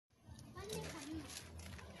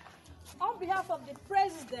On behalf of the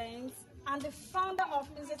President and the founder of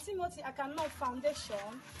the Timothy Akano Foundation,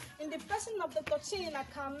 in the person of the Tochy in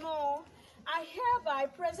Akano, I hereby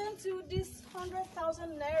present you this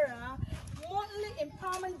 100,000 Naira monthly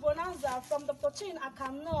empowerment bonanza from the Tochy in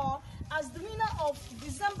Akano as the winner of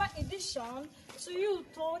December edition to you,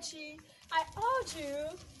 Tochy. I urge you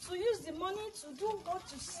to use the money to do what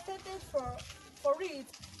you stated for it,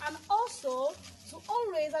 and also to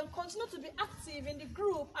always and continue to be active in the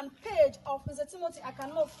group and page of Mr. Timothy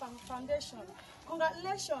Akano Foundation.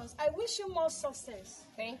 Congratulations. I wish you more success.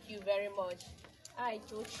 Thank you very much. I,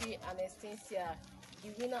 Tochy, Anastasia, the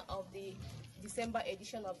winner of the December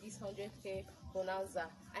edition of this 100K bonanza.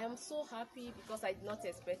 I am so happy because I did not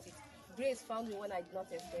expect it. Grace found me when I did not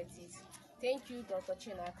expect it. Thank you, Dr.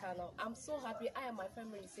 Akano. I'm so happy. I and my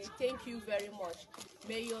family say thank you very much.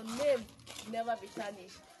 May your name never be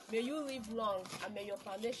tarnished. May you live long, and may your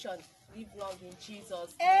foundation live long in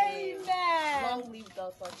Jesus' name. Amen. Long live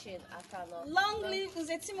Dr. Akano. Long live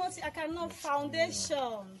the Timothy Akano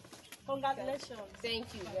Foundation. Congratulations.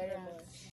 Thank you very much.